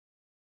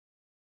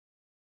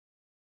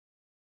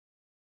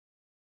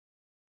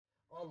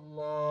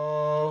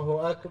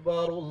الله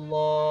أكبر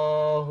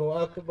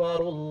الله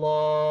أكبر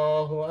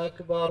الله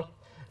أكبر.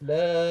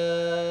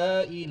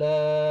 لا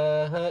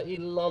إله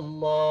إلا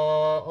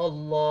الله.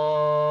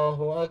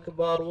 الله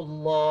أكبر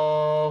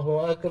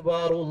الله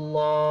أكبر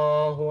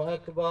الله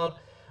أكبر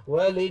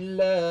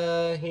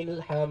ولله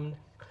الحمد.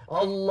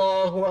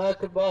 الله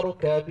أكبر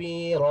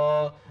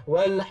كبيرا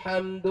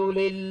والحمد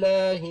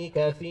لله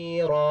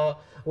كثيرا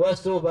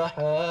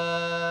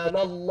وسبحان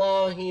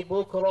الله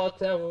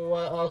بكرة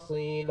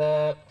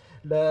وأصيلا.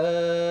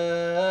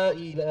 لا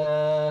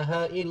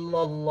إله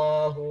إلا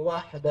الله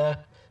وحده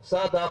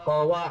صدق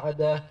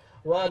وعده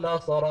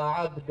ونصر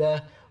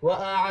عبده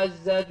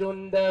وأعز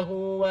جنده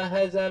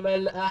وهزم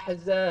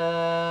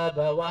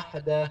الأحزاب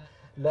وحده.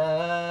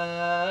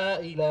 لا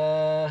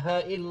إله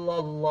إلا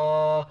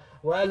الله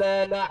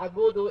ولا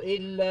نعبد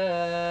إلا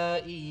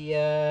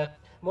إياه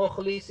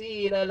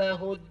مخلصين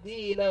له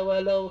الدين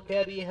ولو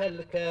كره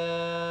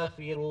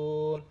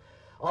الكافرون.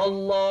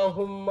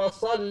 اللهم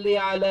صل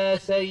على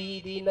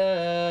سيدنا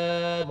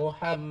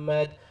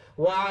محمد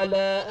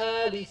وعلى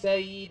آل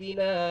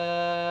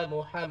سيدنا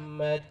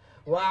محمد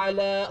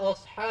وعلى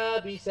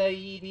أصحاب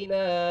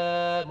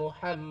سيدنا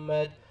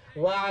محمد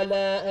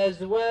وعلى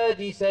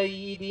أزواج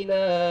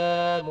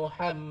سيدنا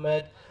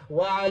محمد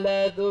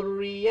وعلى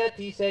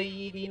ذرية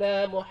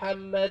سيدنا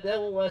محمد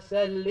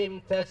وسلم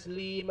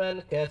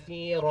تسليما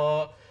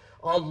كثيرا.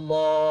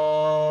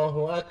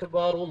 الله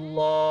أكبر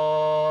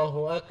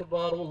الله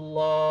أكبر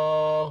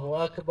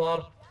الله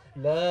أكبر.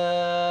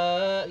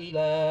 لا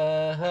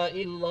إله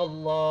إلا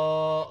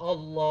الله.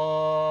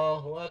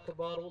 الله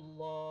أكبر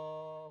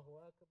الله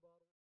أكبر.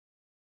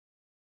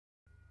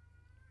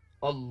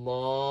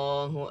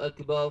 الله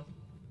أكبر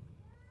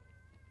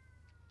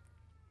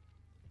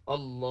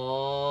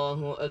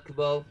الله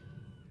أكبر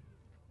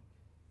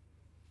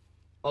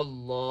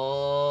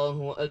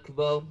الله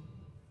أكبر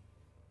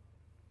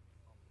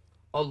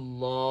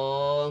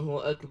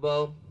الله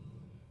أكبر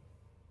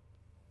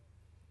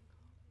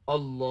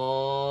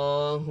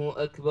الله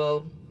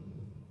أكبر.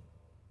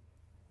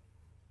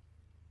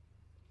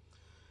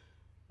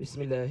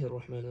 بسم الله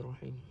الرحمن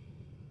الرحيم.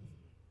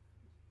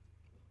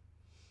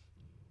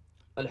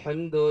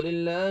 الحمد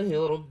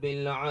لله رب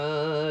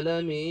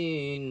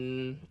العالمين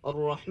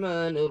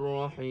الرحمن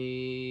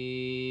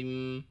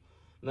الرحيم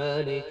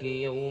مالك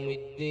يوم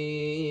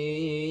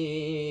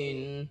الدين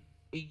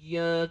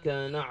إياك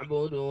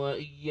نعبد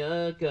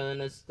وإياك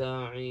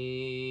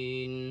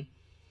نستعين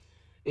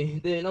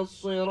اهدنا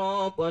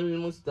الصراط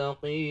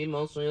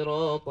المستقيم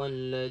صراط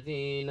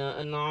الذين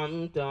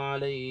أنعمت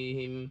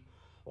عليهم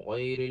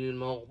غير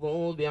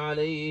المغضوب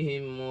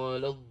عليهم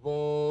ولا الضالين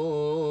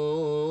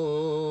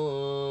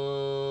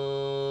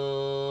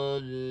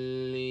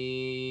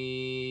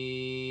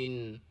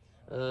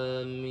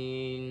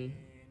آمين.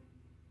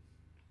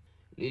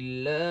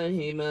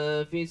 لله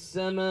ما في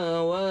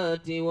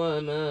السماوات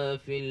وما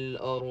في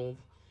الأرض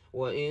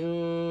وإن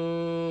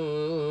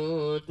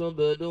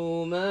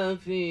تبدوا ما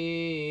في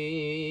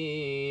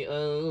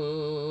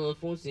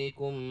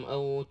أنفسكم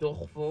أو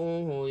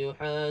تخفوه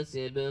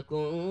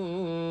يحاسبكم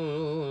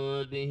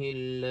به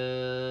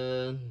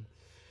الله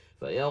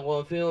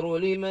فيغفر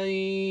لمن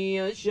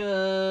يشاء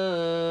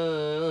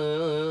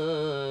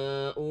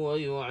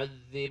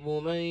ويعذب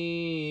من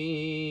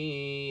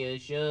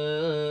يشاء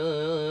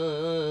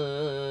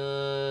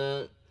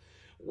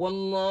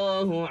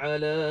والله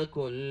على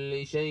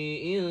كل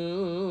شيء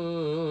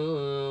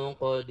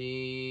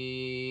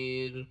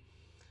قدير.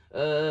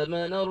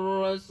 آمن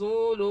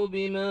الرسول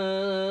بما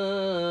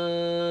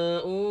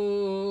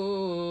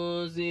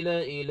أنزل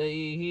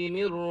إليه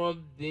من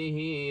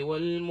ربه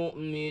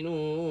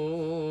والمؤمنون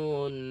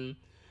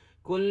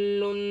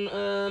كل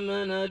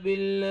آمن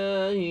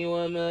بالله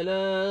وملائكته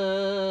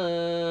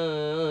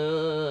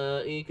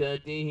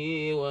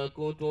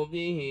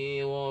وكتبه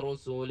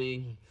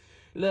ورسله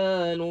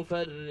لا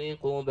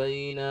نفرق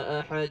بين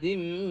أحد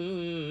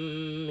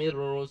من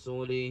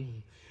رسله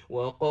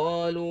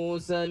وقالوا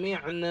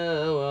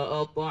سمعنا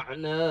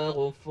وأطعنا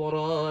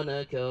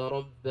غفرانك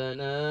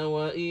ربنا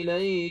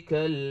وإليك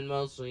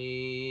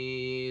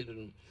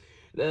المصير.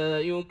 لا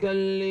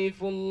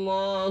يكلف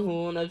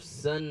الله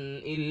نفسا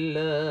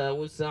إلا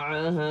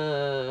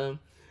وسعها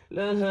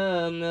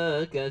لها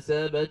ما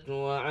كسبت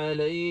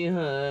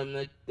وعليها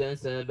ما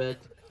اكتسبت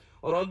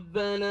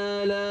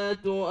ربنا لا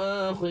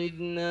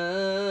تؤاخذنا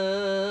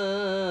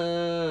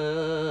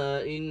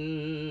إن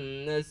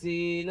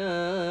نسينا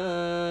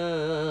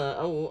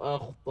أو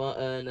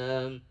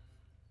أخطأنا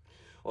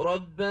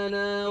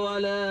ربنا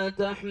ولا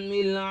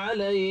تحمل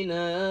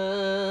علينا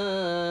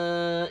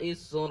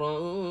إصرا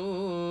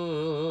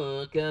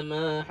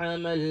كما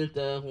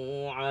حملته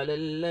على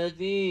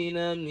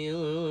الذين من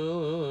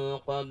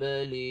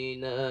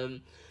قبلنا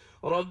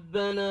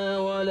ربنا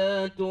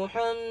ولا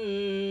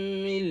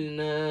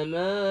تحملنا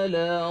ما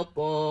لا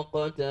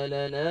طاقة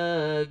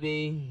لنا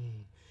به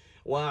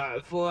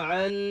واعف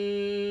عنا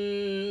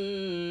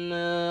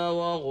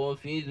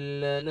واغفر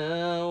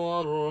لنا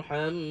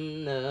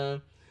وارحمنا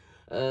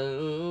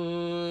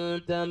أنت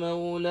أنت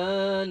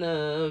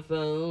مولانا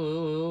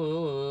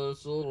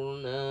فانصرنا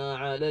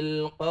على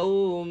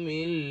القوم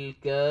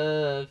الكافرين.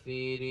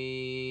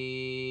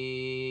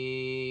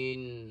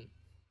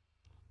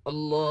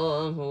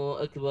 الله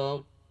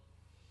أكبر.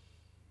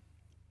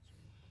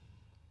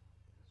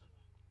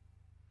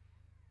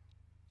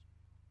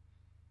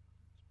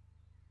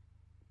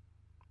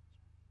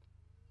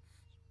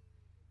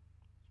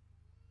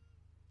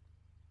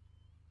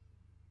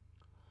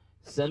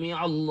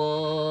 سمع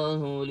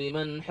الله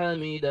لمن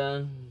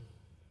حمده.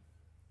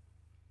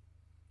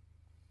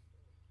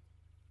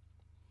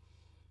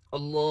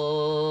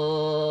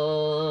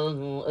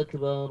 الله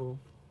أكبر.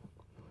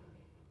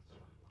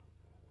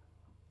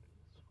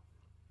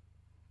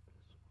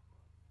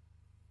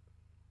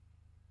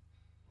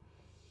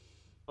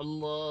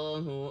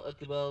 الله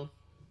أكبر.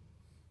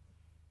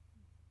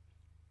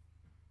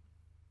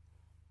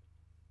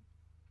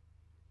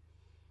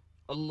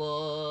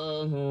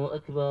 الله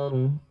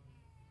أكبر.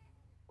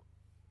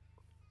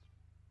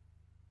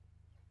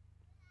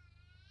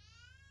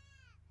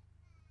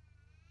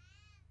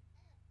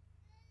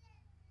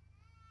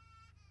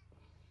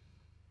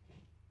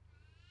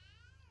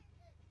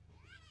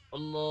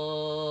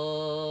 الله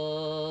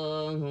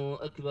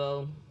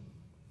أكبر.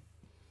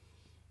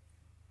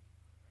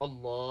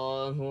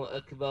 الله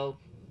أكبر.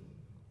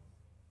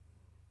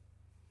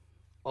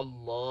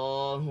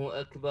 الله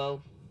أكبر.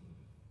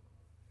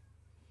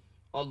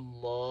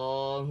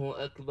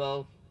 الله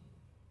أكبر.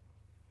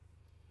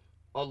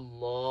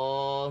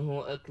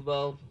 الله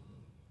أكبر.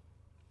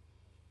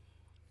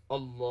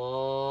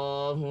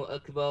 الله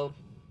أكبر.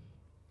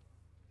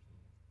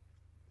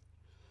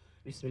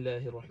 بسم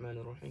الله الرحمن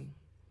الرحيم.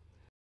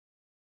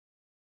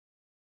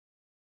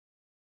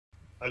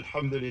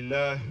 الحمد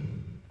لله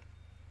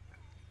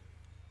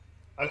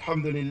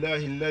الحمد لله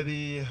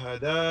الذي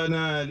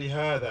هدانا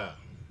لهذا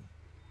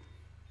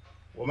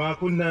وما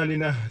كنا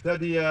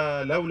لنهتدي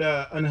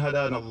لولا أن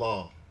هدانا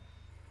الله،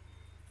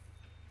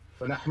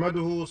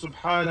 فنحمده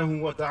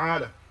سبحانه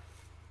وتعالى.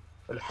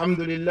 الحمد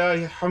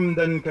لله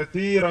حمدا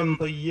كثيرا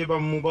طيبا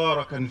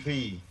مباركا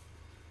فيه.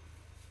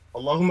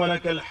 اللهم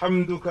لك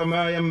الحمد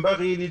كما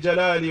ينبغي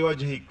لجلال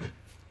وجهك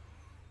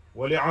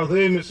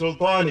ولعظيم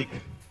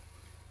سلطانك.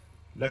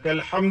 لك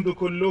الحمد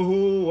كله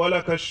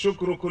ولك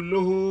الشكر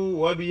كله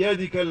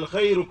وبيدك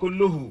الخير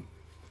كله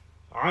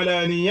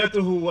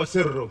علانيته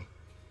وسره،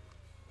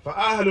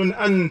 فأهل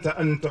أنت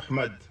أن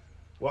تحمد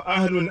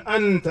وأهل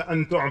أنت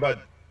أن تعبد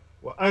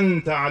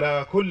وأنت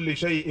على كل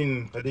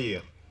شيء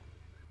قدير.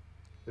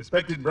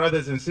 Respected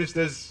brothers and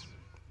sisters,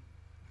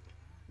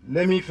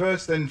 let me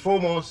first and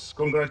foremost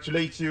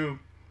congratulate you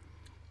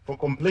for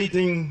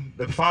completing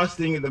the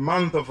fasting in the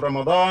month of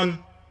Ramadan.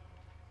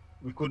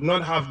 We could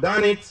not have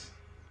done it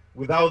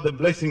without the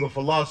blessing of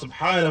Allah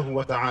subhanahu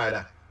wa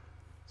ta'ala.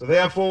 So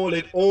therefore,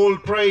 let all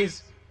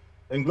praise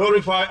and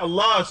glorify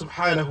Allah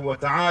subhanahu wa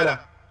ta'ala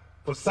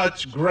for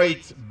such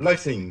great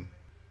blessing.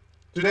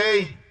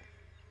 Today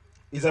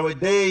is our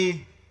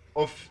day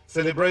of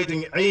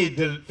celebrating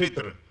Eid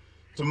al-Fitr,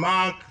 to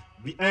mark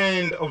the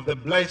end of the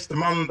blessed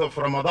month of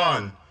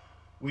Ramadan.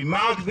 We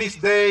mark this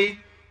day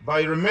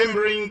by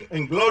remembering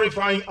and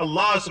glorifying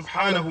Allah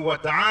subhanahu wa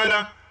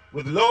ta'ala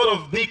with lot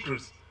of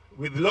dhikrs,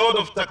 with lot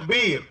of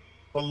takbir.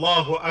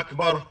 Allahu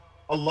Akbar,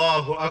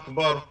 Allahu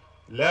Akbar,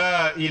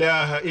 La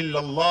ilaha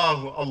illallah,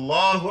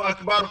 Allahu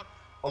Akbar,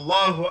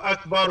 Allahu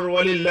Akbar,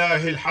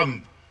 walillahi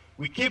alhamd.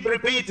 We keep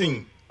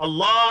repeating,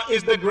 Allah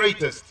is the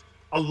greatest.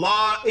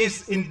 Allah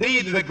is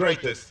indeed the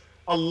greatest.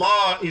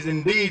 Allah is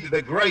indeed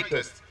the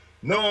greatest.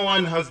 No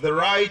one has the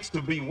right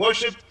to be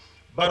worshipped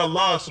but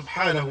Allah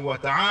subhanahu wa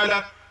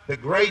ta'ala, the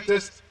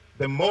greatest,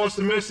 the most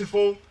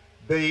merciful,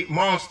 the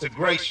most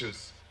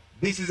gracious.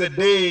 This is a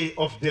day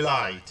of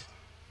delight.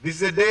 This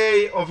is a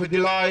day of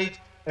delight,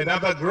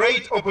 another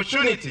great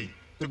opportunity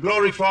to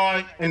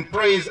glorify and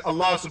praise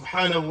Allah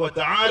subhanahu wa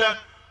ta'ala,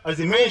 as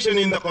he mentioned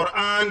in the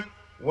Quran,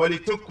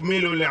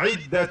 وَلِتُكْمِلُوا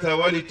الْعِدَّةَ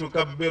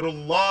وَلِتُكَبِّرُوا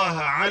اللَّهَ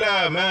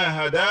عَلَى مَا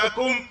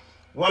هَدَاكُمْ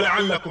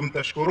وَلَعَلَّكُمْ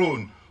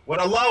تَشْكُرُونَ. What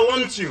Allah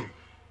wants you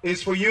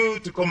is for you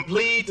to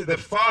complete the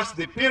fast,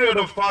 the period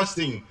of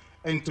fasting,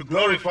 and to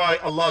glorify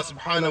Allah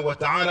subhanahu wa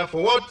ta'ala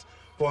for what?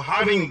 For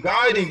having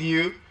guided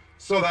you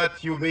so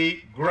that you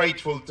be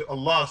grateful to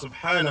Allah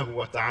subhanahu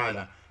wa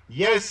ta'ala.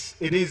 Yes,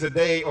 it is a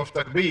day of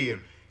takbir.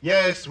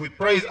 Yes, we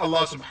praise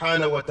Allah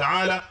subhanahu wa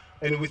ta'ala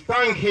and we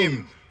thank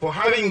Him for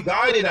having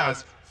guided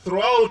us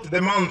throughout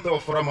the month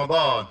of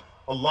Ramadan.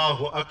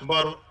 Allahu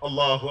Akbar,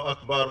 Allahu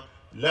Akbar,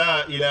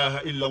 La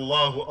ilaha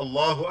illallah,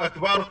 Allahu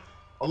Akbar,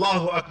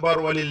 Allahu Akbar,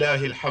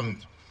 walillahi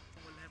alhamd.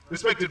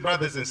 Respected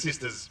brothers and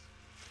sisters,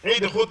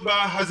 Eid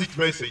al-Khutbah has its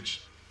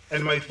message.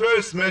 And my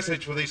first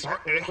message for this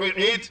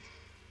Eid: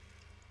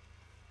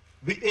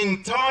 the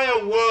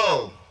entire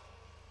world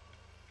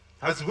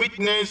has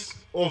witnessed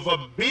over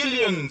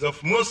billions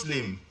of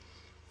Muslims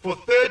for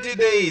 30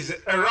 days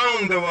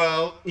around the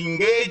world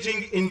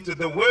engaging into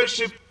the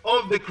worship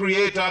of the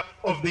creator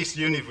of this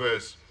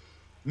universe.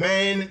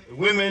 Men,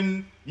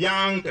 women,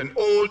 young and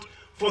old,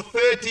 for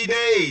 30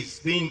 days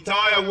the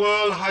entire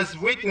world has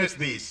witnessed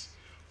this.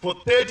 For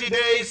 30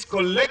 days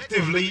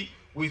collectively,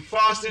 we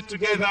fasted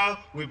together,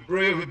 we're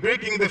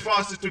breaking the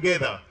fast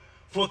together.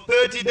 For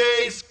 30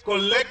 days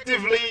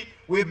collectively,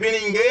 we've been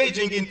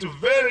engaging into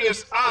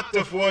various acts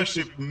of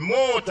worship,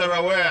 more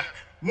tarawih,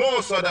 more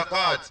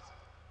sadaqat,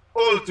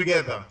 all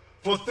together.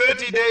 For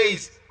 30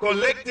 days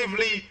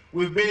collectively,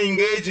 we've been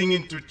engaging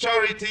into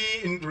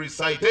charity, into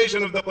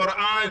recitation of the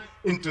Quran,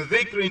 into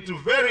dhikr, into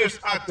various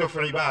acts of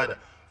ibadah.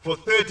 For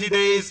 30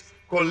 days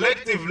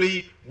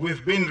collectively,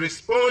 we've been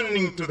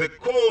responding to the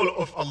call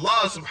of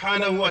Allah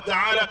subhanahu wa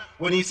ta'ala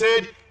when he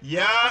said,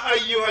 Ya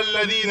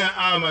ayyuhalladhina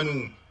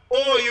amanu,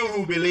 O you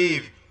who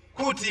believe,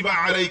 kutiba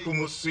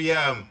alaykumus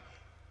siyam.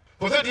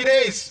 For 30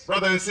 days,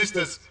 brothers and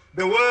sisters,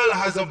 the world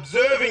has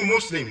observing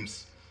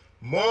Muslims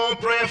more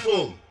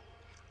prayerful,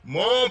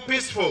 more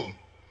peaceful,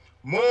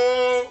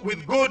 more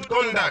with good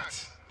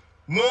conduct,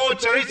 more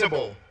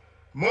charitable,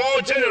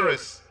 more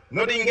generous,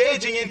 not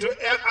engaging into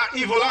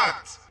evil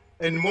acts,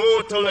 and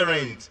more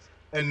tolerant,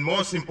 and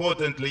most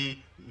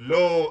importantly,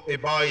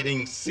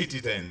 law-abiding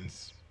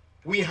citizens.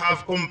 We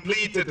have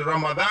completed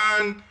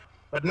Ramadan,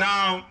 but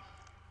now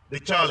the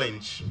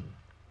challenge.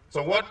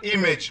 So what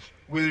image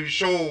will you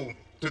show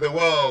to the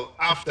world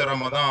after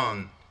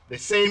Ramadan? The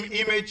same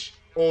image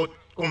or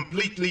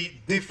completely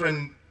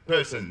different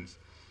persons?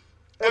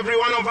 Every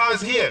one of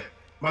us here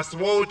must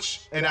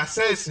watch and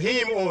assess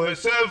him or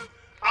herself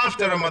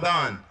after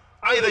Ramadan.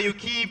 Either you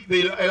keep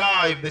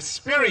alive the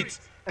spirit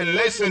and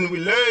lesson we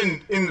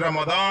learned in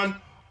Ramadan,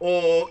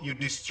 or you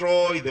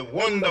destroy the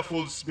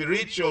wonderful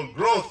spiritual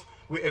growth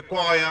we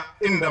acquire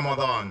in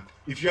Ramadan.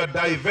 If you are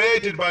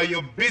diverted by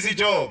your busy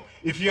job,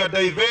 if you are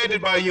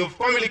diverted by your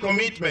family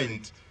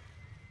commitment,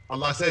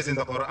 Allah says in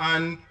the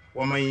Quran,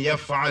 وَمَنْ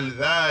يَفْعَلْ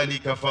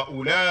ذَلِكَ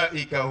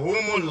فَأُولَٰئِكَ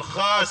هُمُ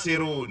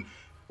الْخَاسِرُونَ.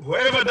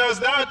 Whoever does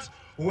that,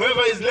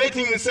 whoever is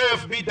letting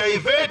himself be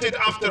diverted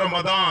after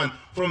Ramadan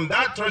from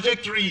that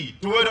trajectory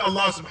toward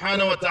Allah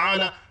subhanahu wa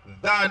ta'ala,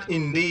 that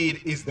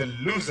indeed is the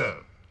loser.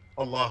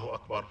 Allahu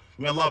Akbar.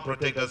 May Allah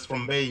protect us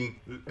from being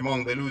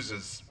among the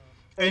losers.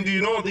 And do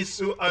you know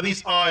this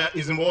ayah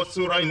is in what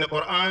surah in the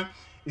Quran?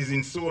 Is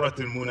in Surah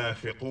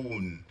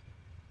Al-Munafiqun.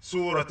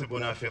 Surah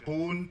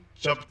Al-Munafiqun,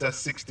 chapter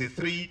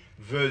 63,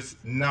 verse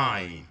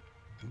 9.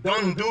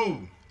 Don't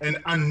do and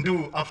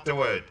undo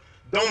afterward.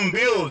 Don't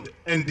build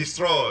and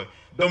destroy.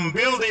 Don't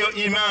build your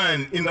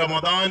iman in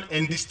Ramadan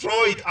and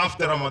destroy it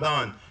after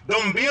Ramadan.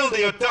 Don't build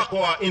your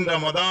taqwa in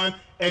Ramadan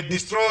and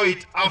destroy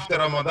it after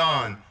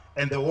Ramadan.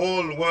 And the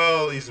whole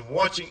world is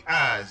watching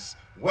us,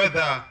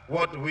 whether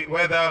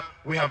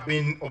we have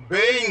been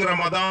obeying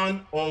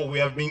Ramadan or we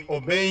have been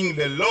obeying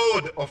the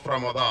Lord of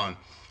Ramadan.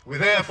 We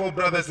therefore,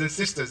 brothers and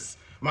sisters,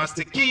 must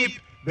keep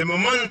the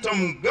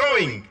momentum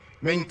going,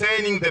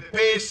 maintaining the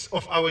pace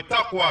of our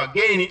taqwa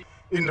gain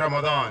in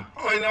Ramadan.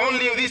 And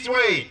only in this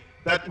way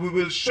that we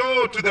will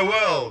show to the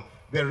world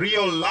the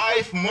real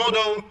life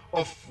model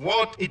of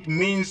what it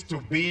means to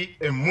be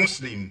a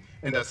Muslim.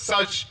 And as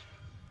such,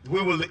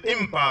 we will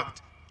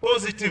impact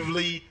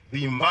positively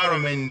the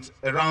environment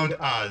around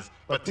us,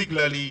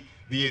 particularly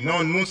the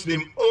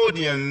non-Muslim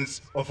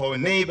audience of our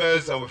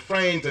neighbors, our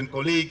friends and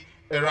colleagues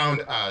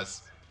around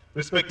us.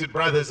 Respected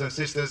brothers and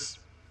sisters,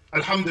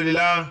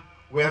 Alhamdulillah,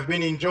 we have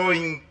been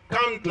enjoying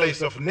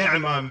countless of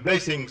ni'mah and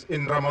blessings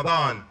in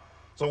Ramadan.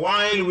 So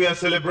while we are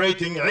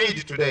celebrating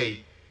Eid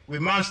today, we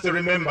must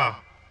remember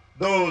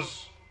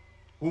those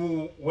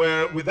who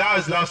were with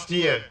us last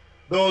year,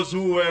 those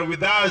who were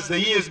with us the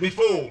years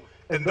before,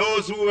 and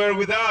those who were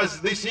with us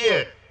this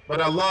year,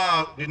 but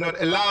Allah did not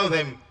allow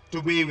them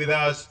to be with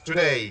us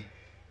today.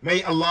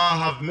 May Allah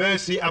have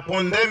mercy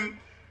upon them.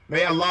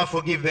 May Allah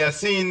forgive their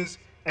sins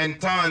and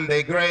turn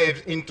their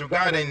graves into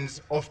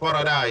gardens of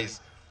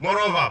paradise.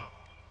 Moreover,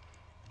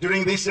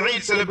 during this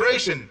Eid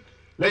celebration,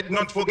 let's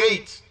not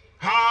forget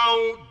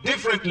how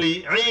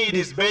differently Eid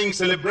is being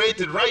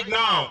celebrated right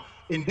now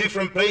in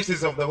different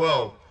places of the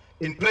world.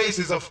 In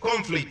places of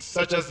conflict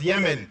such as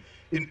Yemen,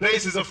 in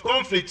places of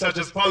conflict such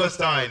as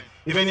Palestine,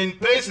 even in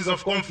places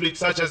of conflict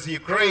such as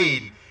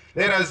Ukraine.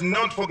 Let us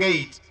not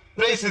forget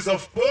places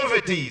of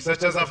poverty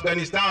such as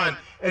Afghanistan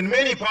and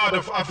many parts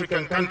of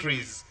African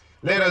countries.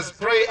 Let us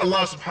pray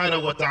Allah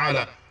subhanahu wa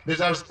ta'ala.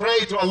 Let us pray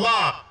to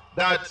Allah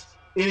that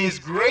in His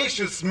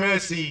gracious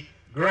mercy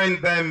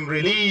grant them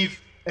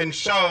relief and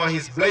shower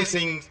His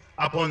blessings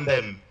upon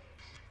them.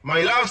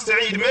 My last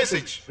Eid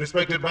message,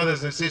 respected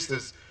brothers and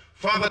sisters,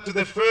 further to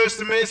the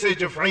first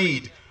message of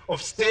Eid,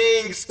 of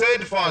staying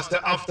steadfast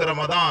after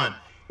Ramadan.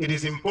 It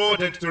is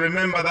important to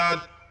remember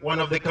that one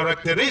of the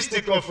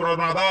characteristics of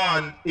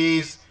Ramadan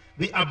is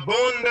the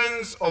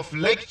abundance of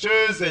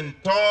lectures and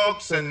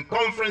talks and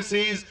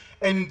conferences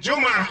and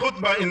Jum'ah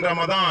khutbah in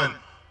Ramadan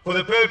for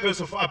the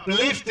purpose of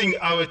uplifting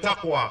our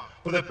taqwa,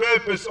 for the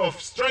purpose of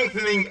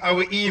strengthening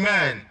our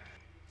iman.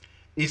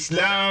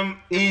 Islam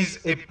is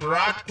a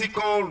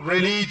practical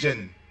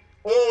religion.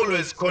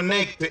 Always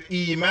connect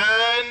the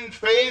iman,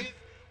 faith,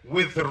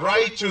 with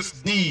righteous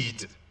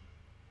deed.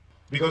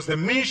 Because the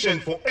mission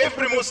for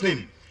every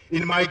Muslim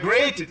in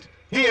migrated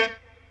here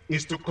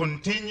is to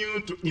continue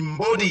to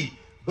embody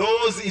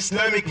those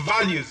Islamic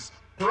values,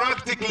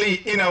 practically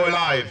in our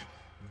life.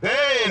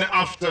 Then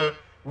after,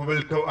 we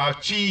will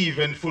achieve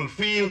and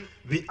fulfill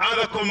the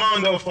other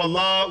command of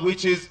Allah,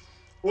 which is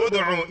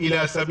ادع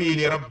إلى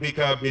سبيل ربك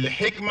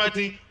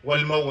بالحكمة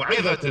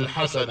والموعظة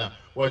الحسنة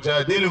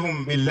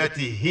وجادلهم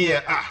بالتي هي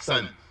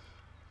أحسن.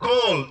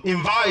 Call,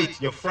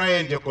 invite your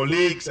friend, your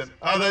colleagues and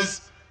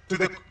others to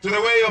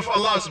the way of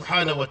Allah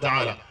subhanahu wa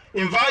ta'ala.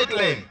 Invite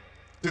them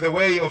to the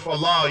way of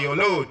Allah, your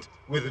Lord,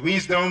 with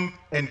wisdom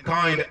and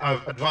kind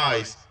of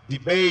advice.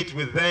 Debate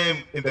with them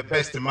in the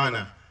best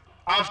manner.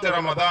 After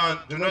Ramadan,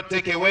 do not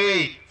take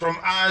away from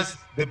us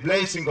the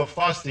blessing of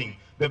fasting,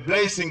 the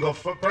blessing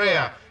of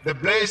prayer, the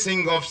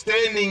blessing of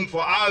standing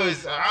for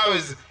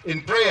hours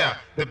in prayer,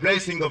 the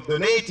blessing of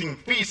donating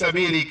fi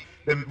sabilik,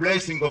 the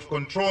blessing of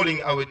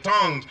controlling our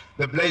tongues,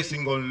 the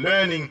blessing of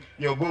learning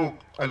your book,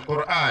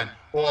 Al-Quran.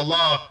 Oh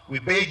Allah, we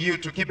beg you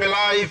to keep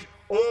alive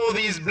all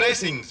these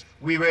blessings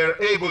we were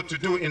able to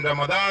do in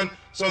Ramadan,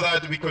 so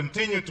that we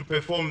continue to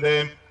perform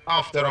them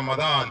after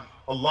Ramadan.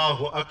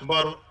 Allahu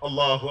Akbar,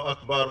 Allahu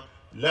Akbar,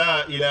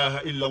 La ilaha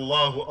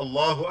illallah,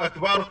 Allahu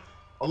Akbar,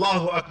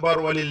 Allahu Akbar,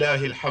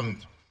 walillahi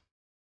alhamd.